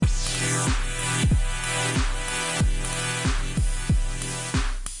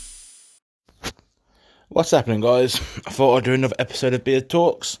What's happening, guys? I thought I'd do another episode of Beard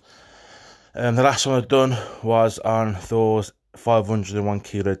Talks. The last one I've done was on Thor's 501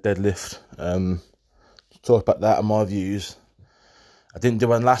 kilo deadlift. Talk about that and my views. I didn't do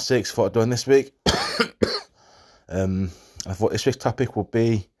one last week, so I thought I'd do one this week. I thought this week's topic would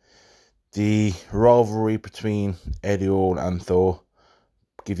be the rivalry between Eddie Hall and Thor.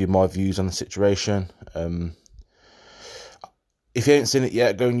 Give you my views on the situation. If you haven't seen it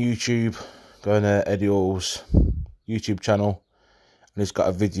yet, go on YouTube. Go on Eddie Hall's YouTube channel, and he's got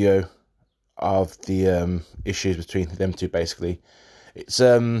a video of the issues between them two. Basically, it's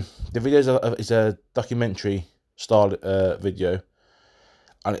the video is a documentary style video,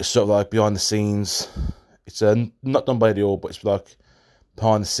 and it's sort of like behind the scenes. It's not done by Eddie Hall, but it's like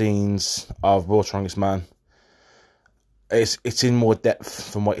behind the scenes of World's Strongest Man. It's in more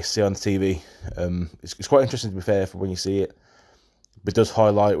depth from what you see on the TV. It's quite interesting, to be fair, for when you see it. But it does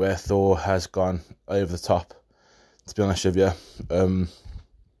highlight where Thor has gone over the top, to be honest with you.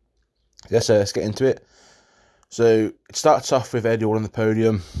 So let's get into it. So it starts off with Eddie Hall on the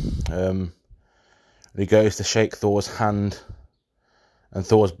podium. He goes to shake Thor's hand, and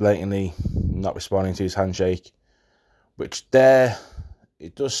Thor's blatantly not responding to his handshake. Which you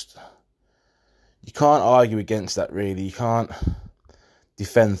can't argue against that, really. You can't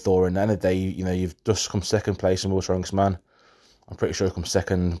defend Thor. And at the end of the day, you've just come second place in World's Strongest Man. I'm pretty sure he'll come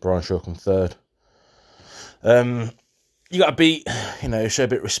second. Brian Shaw come third. You got to beat, show a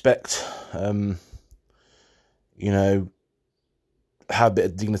bit of respect. Have a bit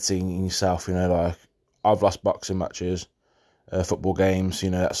of dignity in yourself. Like I've lost boxing matches, football games,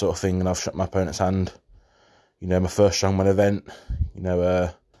 that sort of thing, and I've shook my opponent's hand. My first strongman event,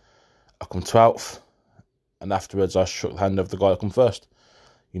 I come 12th, and afterwards I shook the hand of the guy that come first.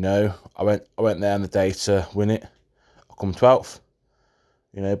 I went there on the day to win it. Come 12th,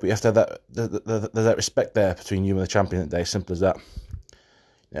 but you have to have that respect there between you and the champion that day. Simple as that.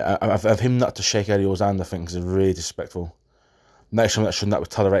 Of him not to shake Eddie Hall's hand, I think, is really disrespectful. And that's something that should not be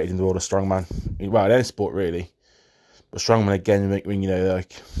tolerated in the world of strongman. Well, in any sport, really. But strongman, again, when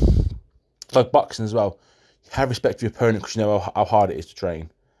it's like boxing as well. You have respect for your opponent because you know how hard it is to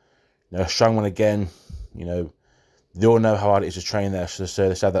train. Strongman, again, they all know how hard it is to train there, so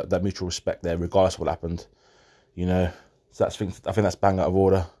they have that mutual respect there, regardless of what happened. So I think that's bang out of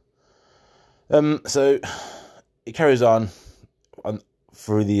order. So it carries on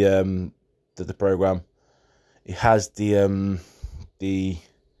through the program. It has the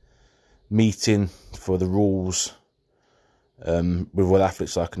meeting for the rules with all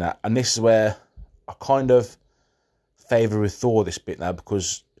athletes like that, and this is where I kind of favour with Thor this bit now,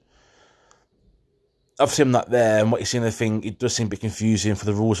 because obviously I'm not there, and what you see in the thing, it does seem a bit confusing for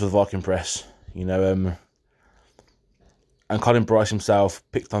the rules for the Viking press. And Colin Bryce himself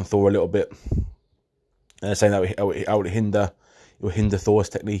picked on Thor a little bit, saying that it will hinder Thor's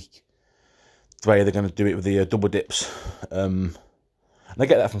technique, the way they're going to do it with the double dips. And I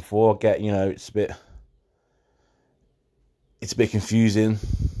get that from Thor. I get, it's a bit confusing,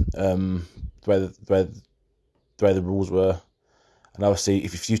 the way the rules were. And obviously,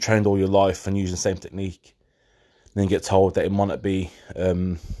 if you've trained all your life and using the same technique, then you get told that it might not be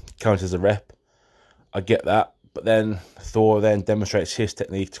counted as a rep. I get that. But then Thor then demonstrates his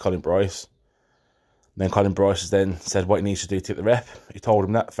technique to Colin Bryce. And then Colin Bryce has then said what he needs to do to get the rep. He told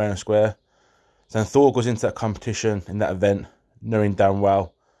him that fair and square. So then Thor goes into that competition, in that event, knowing damn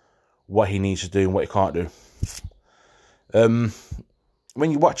well what he needs to do and what he can't do. When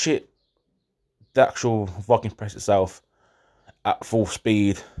you watch it, the actual Viking press itself, at full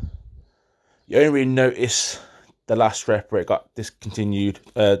speed, you only really notice the last rep where it got discounted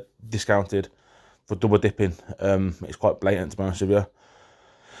for double dipping. It's quite blatant, to be honest with you.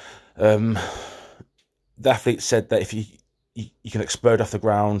 The athlete said that if you can explode off the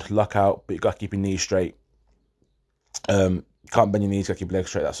ground, lock out, but you got to keep your knees straight. You can't bend your knees, got to keep your legs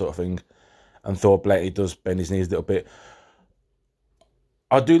straight, that sort of thing. And Thor blatantly does bend his knees a little bit.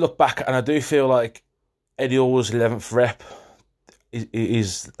 I do look back and I do feel like Eddie Hall's 11th rep,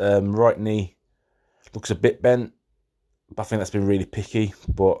 his right knee looks a bit bent, but I think that's been really picky.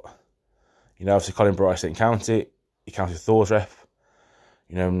 But obviously Colin Bryce didn't count it. He counted Thor's rep.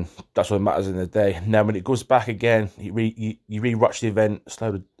 That's what matters in the day. Now, when it goes back again, you re-watch the event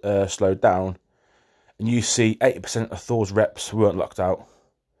slowed down, and you see 80% of Thor's reps weren't locked out.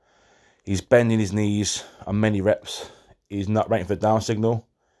 He's bending his knees on many reps. He's not waiting for the down signal.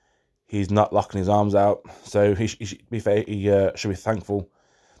 He's not locking his arms out. So he should be fair. He should be thankful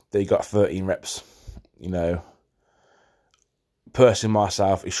that he got 13 reps. Personally,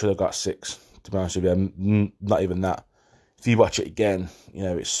 myself, he should have got 6. To be honest with you, not even that. If you watch it again,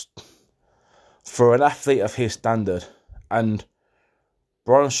 it's For an athlete of his standard, and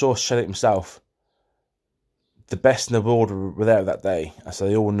Brian Shaw said it himself, the best in the world were there that day, and so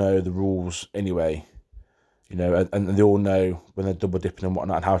they all know the rules anyway, and they all know when they're double dipping and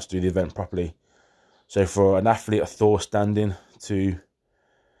whatnot and how to do the event properly. So for an athlete of Thor's standing to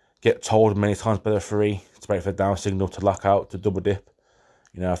get told many times by the referee to wait for the down signal, to lock out, to double dip,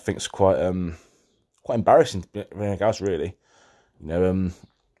 I think it's quite embarrassing to anything else, really. At the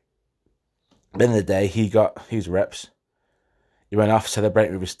end of the day, he got his reps. He went off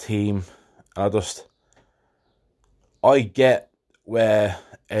celebrating with his team, and I get where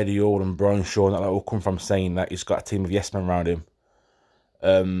Eddie Hall and Brian Shaw and that all come from, saying that he's got a team of yes men around him.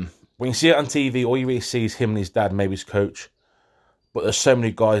 When you see it on TV, all you really see is him and his dad, maybe his coach. But there's so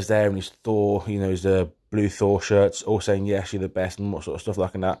many guys there, and his Thor, his blue Thor shirts, all saying, yes, you're the best, and what sort of stuff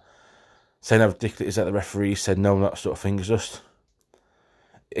like that. Saying how ridiculous it is that the referee said no, and that sort of thing. It's just,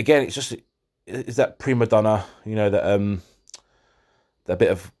 again, it's that prima donna, that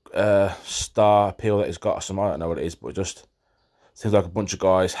bit of star appeal that he's got, or something. I don't know what it is, but it just seems like a bunch of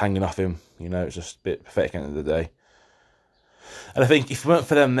guys hanging off him. It's just a bit pathetic at the end of the day. And I think if it weren't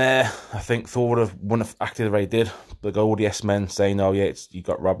for them there, I think Thor wouldn't have acted the way he did. But all the yes men saying, oh yeah, you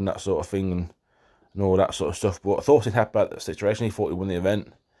got robbed and that sort of thing, and all that sort of stuff. But Thor didn't happy about that situation. He thought he won the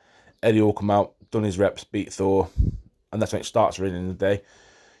event. Eddie Hall come out, done his reps, beat Thor, and that's when it starts really in the day.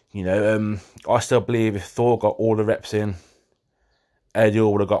 I still believe if Thor got all the reps in, Eddie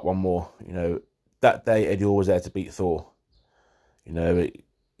Hall would have got one more. That day Eddie Hall was there to beat Thor. I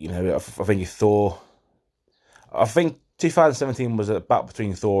think if Thor, I think 2017 was a battle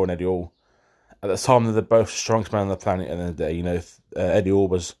between Thor and Eddie Hall. At the time, they're both the strongest man on the planet. At the end of the day, Eddie Hall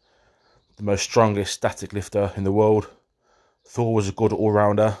was the most strongest static lifter in the world. Thor was a good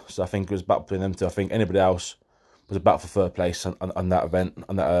all-rounder, so I think it was a battle between them two. I think anybody else was a battle for third place on that event,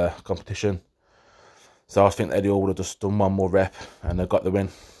 on that competition. So I think Eddie Hall would have just done one more rep and they got the win.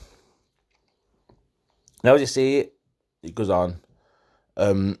 Now, as you see it goes on.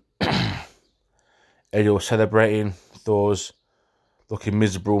 Eddie Hall celebrating, Thor's looking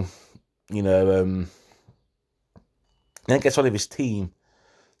miserable, Then it gets one of his team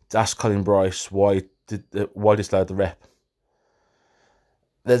to ask Colin Bryce why disallowed the rep.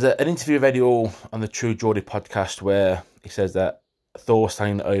 There's an interview with Eddie Hall on the True Geordie podcast where he says that Thor was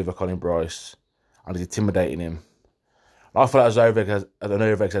standing over Colin Bryce and he's intimidating him. And I thought that was an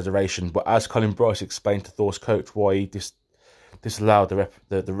over-exaggeration, but as Colin Bryce explained to Thor's coach why he disallowed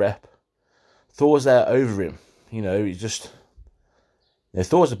the rep, Thor's there over him. He's just...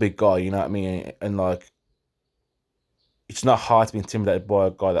 Thor's a big guy, you know what I mean? And, it's not hard to be intimidated by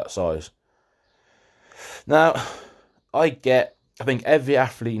a guy that size. Now, I think every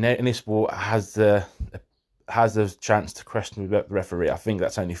athlete in this sport has the chance to question the referee. I think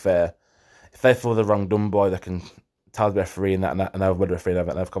that's only fair. If they feel they're wrong done by, they can tell the referee and have a referee and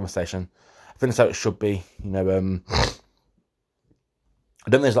have a conversation. I think that's how it should be. I don't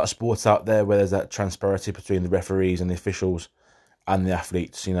think there's a lot of sports out there where there's that transparency between the referees and the officials and the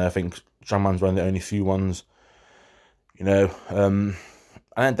athletes. I think strongman's one of the only few ones. And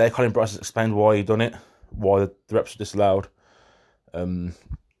then Colin Bryce has explained why he done it, why the reps were disallowed. So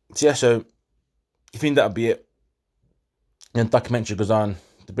you think that'll be it. And the documentary goes on,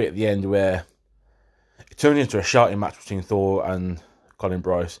 the bit at the end where it turned into a shouting match between Thor and Colin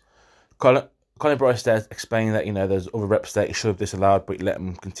Bryce. Colin Bryce there explaining that, there's other reps that he should have disallowed, but he let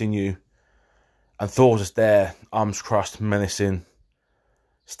him continue. And Thor was just there, arms crossed, menacing,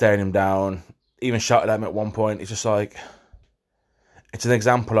 staring him down, even shouted at him at one point. It's just it's an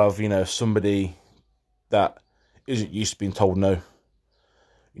example of, somebody that isn't used to being told no.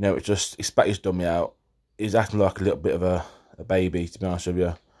 It's just, he spat his dummy out. He's acting like a little bit of a baby, to be honest with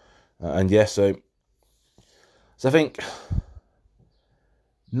you. So I think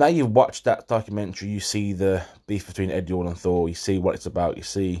now you've watched that documentary, you see the beef between Eddie Hall and Thor, you see what it's about, you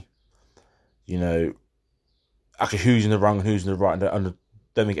see, actually who's in the wrong and who's in the right, and I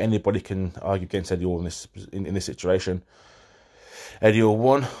don't think anybody can argue against Eddie Hall in this situation. Eddie Hall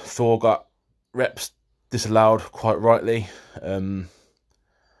won, Thor got reps disallowed quite rightly.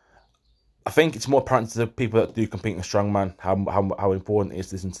 I think it's more apparent to the people that do compete in strongman how important it is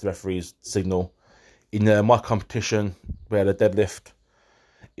to listen to the referee's signal. In my competition, we had a deadlift.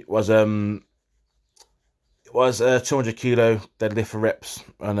 It was a 200 kilo deadlift for reps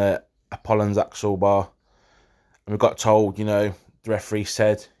and a Pollens axle bar, and we got told, the referee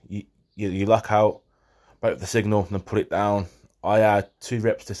said you lock out, wait for the signal, and then put it down. I had 2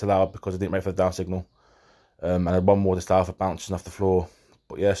 reps disallowed because I didn't wait for the down signal, and I had 1 more disallowed for bouncing off the floor.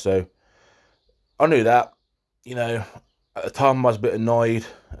 But yeah, so I knew that. At the time I was a bit annoyed.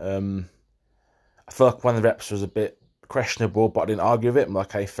 I feel like one of the reps was a bit questionable, but I didn't argue with it. I'm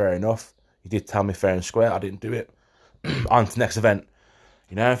like, okay, fair enough. You did tell me fair and square. I didn't do it. On to the next event.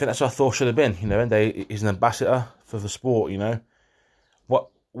 You know, I think that's what I thought should have been. You know, and he's an ambassador for the sport. You know,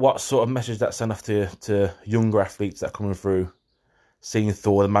 what sort of message that send off to younger athletes that are coming through, seeing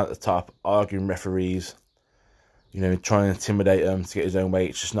Thor, the man at the top, arguing referees. You know, trying to intimidate him to get his own way.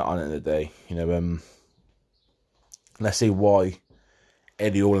 It's just not on it in the day. You know, and I see why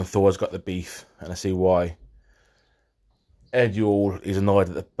Eddie Hall and Thor's got the beef, and I see why Eddie Hall is annoyed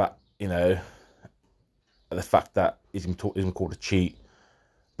at the back. You know, at the fact that he's been called a cheat.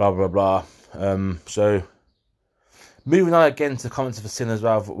 Blah blah blah. So moving on again to comments of the sin as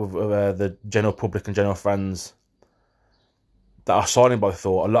well with the general public and general fans that are signing by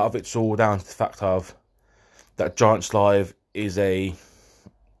Thor. A lot of it's all down to the fact of that Giants Live is an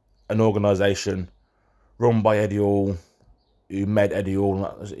organisation run by Eddie Hall, who made Eddie Hall,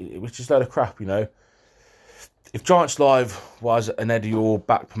 which is a load of crap, you know. If Giants Live was an Eddie Hall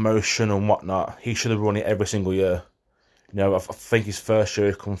back promotion and whatnot, he should have run it every single year. You know, I think his first year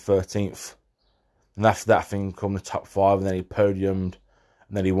he come 13th. And after that, I think he come the top 5, and then he podiumed,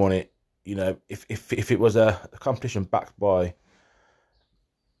 and then he won it. You know, if it was a competition backed by,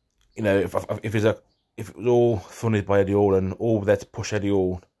 you know, if it was all funded by Eddie Hall and all there to push Eddie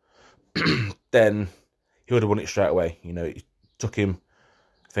Hall, then he would have won it straight away. You know, it took him,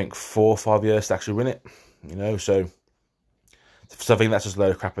 I think, 4 or 5 years to actually win it. You know, so I think that's just a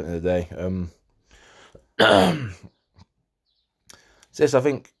load of crap at the end of the day. So yes, I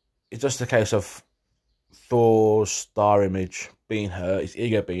think it's just a case of Thor's star image being hurt, his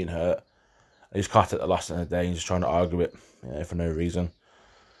ego being hurt, and he's caught at the last end of the day and just trying to argue it, you know, for no reason.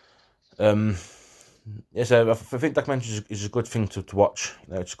 Yeah, so I think documentary is a good thing to watch.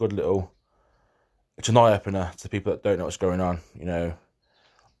 You know, it's a good little, it's an eye opener to people that don't know what's going on. You know,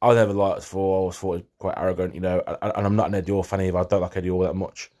 I never liked Thor. I always thought he was quite arrogant. You know, and I'm not an Eddie Hall fan either. I don't like Eddie Hall that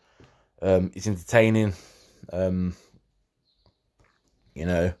much. It's entertaining. You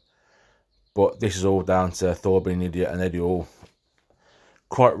know, but this is all down to Thor being an idiot and Eddie Hall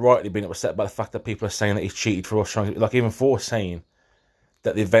quite rightly being upset by the fact that people are saying that he's cheated for us. Like, even Thor saying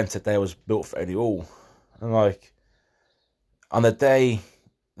that the event today was built for Eddie Hall. And like, on the day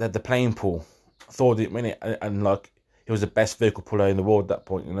that the plane pull, Thor didn't win it, and like, he was the best vehicle puller in the world at that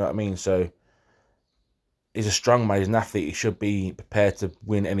point, you know what I mean? So he's a strong man, he's an athlete, he should be prepared to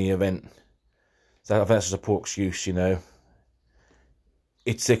win any event. So I think that's just a poor excuse, you know.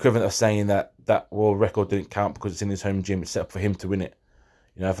 It's the equivalent of saying that that world record didn't count because it's in his home gym. It's set up for him to win it.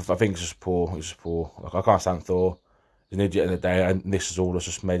 You know, I think it's just poor. It's just poor. Like, I can't stand Thor. He's an idiot in the day, and this is all that's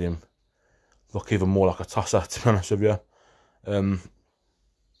just made him look even more like a tosser, to be honest with you.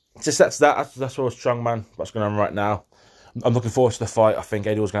 Just that's all strongman. What's going on right now? I'm looking forward to the fight. I think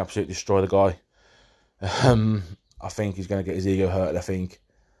Eddie was going to absolutely destroy the guy. I think he's going to get his ego hurt. I think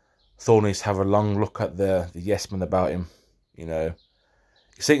Thor needs to have a long look at the yes men about him. You know,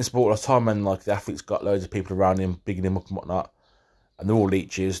 you see in sport all the time, and like, the athlete's got loads of people around him, bigging him up and whatnot, and they're all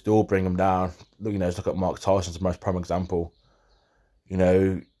leeches. They all bring him down. Look, you know, look at Mark Tyson's the most prime example. You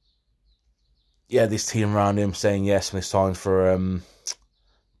know, yeah, this team around him saying yes when they signed for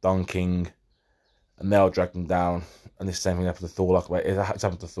Don King, and they'll drag him down. And this same thing happened to Thor. Like, it's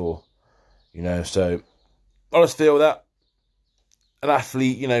happened to Thor. You know, so I just feel that an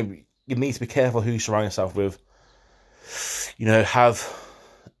athlete, you know, you need to be careful who you surround yourself with. You know,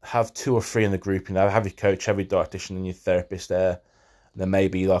 have 2 or 3 in the group. You know, have your coach, have your dietitian, and your therapist there. And then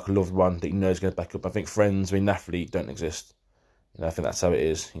maybe like a loved one that you know is going to back up. I think friends with an athlete don't exist. You know, I think that's how it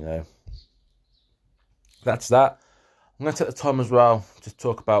is. You know, that's that. I'm going to take the time as well to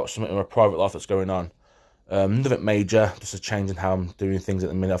talk about something in my private life that's going on. Nothing major, just a change in how I'm doing things at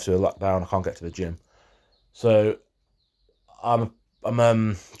the minute after the lockdown. I can't get to the gym, so I'm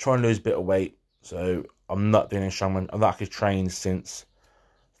trying to lose a bit of weight. So I'm not doing any strongman. I've not actually trained since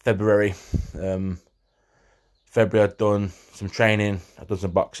February. February I'd done some training, I'd done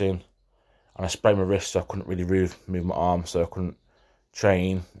some boxing, and I sprained my wrist, so I couldn't really move my arm, so I couldn't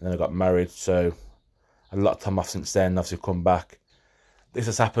train. And then I got married, so I had a lot of time off since then. Obviously come back. This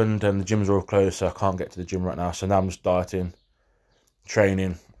has happened, and the gyms are all closed, so I can't get to the gym right now. So now I'm just dieting,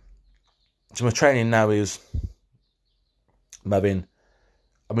 training. So my training now is I've been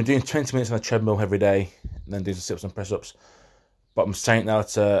doing 20 minutes on a treadmill every day, and then doing some sit-ups and press-ups. But I'm saying now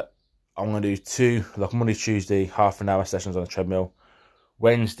I'm going to do 2, like Monday, Tuesday, half an hour sessions on the treadmill.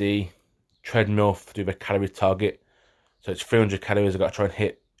 Wednesday, treadmill to do the calorie target. So it's 300 calories I've got to try and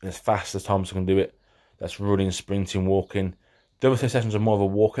hit as fast as time as I can do it. That's running, sprinting, walking. The other 2 sessions are more of a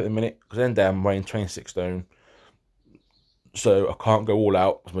walk at the minute, because then I'm weighing 26 stone. So I can't go all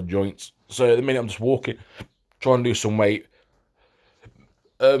out with my joints. So at the minute I'm just walking, trying to lose some weight.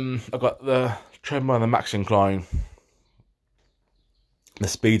 I got the treadmill on the max incline. The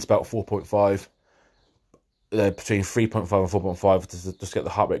speed's about 4.5. Between 3.5 and 4.5 to just get the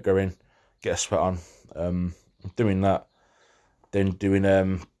heart rate going, get a sweat on. I'm doing that. Then doing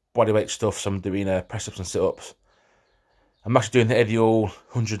bodyweight stuff. So I'm doing press ups and sit ups. I'm actually doing the Eddie Hall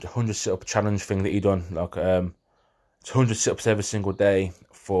 100 sit up challenge thing that he done. Like it's 100 sit ups every single day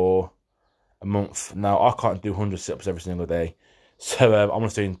for a month. Now I can't do 100 sit ups every single day, so I'm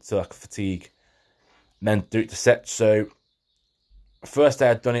just doing to like fatigue, and then do it to set. So first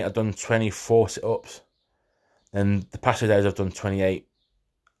day I'd done 24 sit ups. Then the past 2 days I've done 28.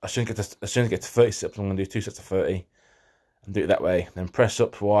 As soon as I get to 30 sit ups, I'm gonna do 2 sets of 30 and do it that way. Then press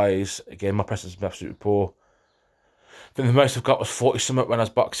up wise, again my press ups have been absolutely poor. I think the most I've got was 40 something when I was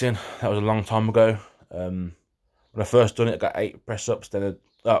boxing. That was a long time ago. When I first done it, I got 8 press ups. Then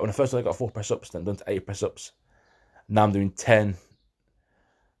when I first done it, I got 4 press ups. Then done to 8 press ups. Now I'm doing 10.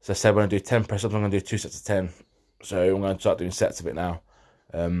 So I said when I do 10 press ups, I'm gonna do 2 sets of 10. So I'm gonna start doing sets of it now.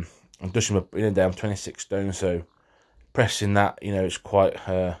 I'm dusting my in a day. I'm 26 stone, so pressing that, it's quite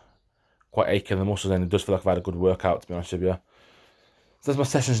aching the muscles, and it does feel like I've had a good workout, to be honest with you. So that's my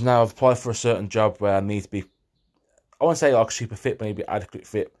sessions now. I've applied for a certain job where I need to be, I won't say like super fit, but maybe adequate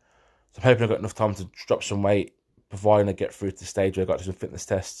fit. So I'm hoping I've got enough time to drop some weight, providing I get through to the stage where I've got to do some fitness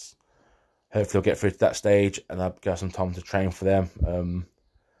tests. Hopefully I'll get through to that stage and I'll get some time to train for them.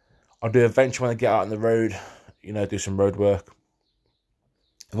 I'll do eventually when I get out on the road, do some road work.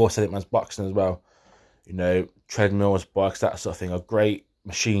 I've also did man's boxing as well. Treadmills, bikes, that sort of thing are great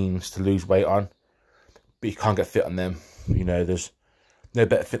machines to lose weight on, but you can't get fit on them. There's no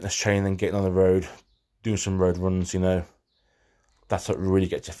better fitness training than getting on the road, doing some road runs. That's what really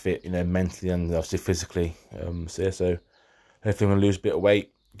gets you fit, mentally and obviously physically. So hopefully I'm gonna lose a bit of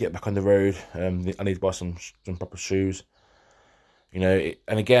weight, get back on the road. I need to buy some proper shoes. And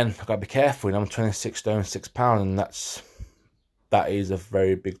again, I gotta be careful. I'm 26 stone, 6 pounds, and that is a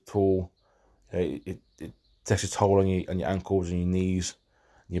very big tool. It takes a toll on your ankles and your knees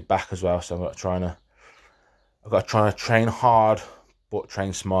and your back as well. So I've got to try to train hard but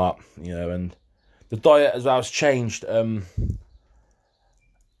train smart. And the diet as well has changed. I'm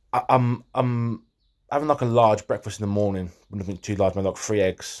having like a large breakfast in the morning. Nothing too large, maybe like 3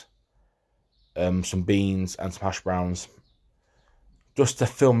 eggs, some beans and some hash browns, just to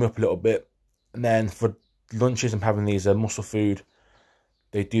fill me up a little bit. And then for lunches, I'm having these muscle food.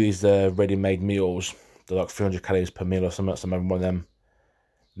 They do these ready-made meals. They're like 300 calories per meal or something. So I'm having one of them.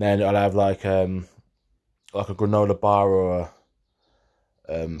 And then I'll have like a granola bar or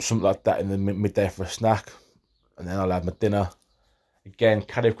something like that in the midday for a snack. And then I'll have my dinner. Again,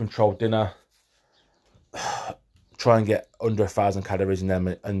 calorie controlled dinner. Try and get under 1,000 calories in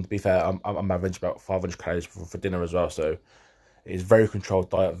them. And to be fair, I'm average about 500 calories for dinner as well. So it's very controlled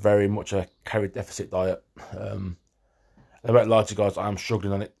diet, very much a calorie deficit diet. I won't lie to you guys, I'm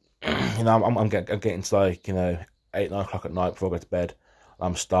struggling on it. I'm getting to like 8-9 o'clock at night before I go to bed.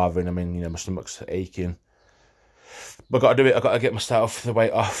 I'm starving. My stomach's aching. But I got to do it. I got to get myself the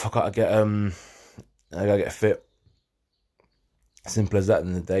weight off. I got to get fit. Simple as that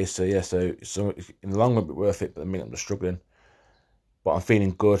in the day. So yeah, so in the long run, it'll be worth it. But I'm just struggling. But I'm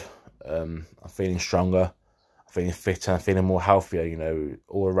feeling good. I'm feeling stronger. I'm feeling fitter. I'm feeling more healthier.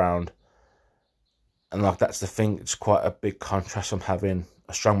 All around. And like that's the thing. It's quite a big contrast from having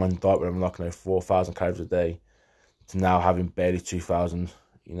a strongman diet where I'm like 4,000 calories a day to now having barely 2,000.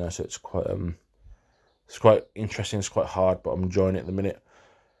 So it's quite interesting. It's quite hard, but I'm enjoying it at the minute.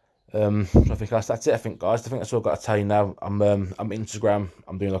 So I think that's it. I think that's all I've got to tell you now. I'm Instagram.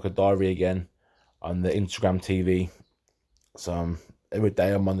 I'm doing like a diary again on the Instagram TV. So every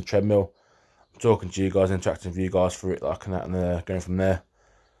day I'm on the treadmill. I'm talking to you guys, interacting with you guys through it, like that, and going from there.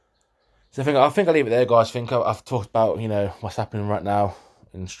 So I think I'll leave it there, guys. I think I've talked about what's happening right now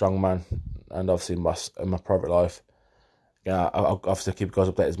in strongman and obviously in my private life. I'll obviously keep you guys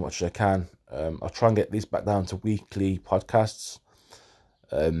updated as much as I can. I'll try and get these back down to weekly podcasts.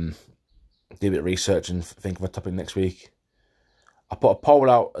 Do a bit of research and think of a topic next week. I'll put a poll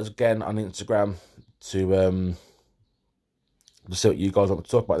out again on Instagram to see what you guys want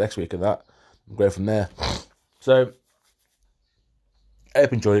to talk about next week and that. And go from there. So I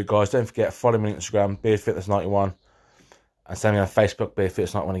hope you enjoyed it, guys. Don't forget, follow me on Instagram, BeardFitness91, and send me on Facebook,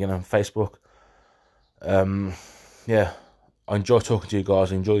 BeardFitness91 again on Facebook. Yeah, I enjoy talking to you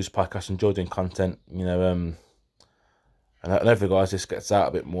guys. I enjoy this podcast. I enjoy doing content. And hopefully, guys, this gets out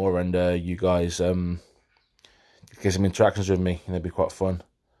a bit more, and you guys get some interactions with me. It'd be quite fun.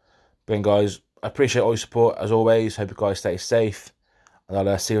 But again, guys, I appreciate all your support as always. Hope you guys stay safe, and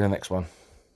I'll see you in the next one.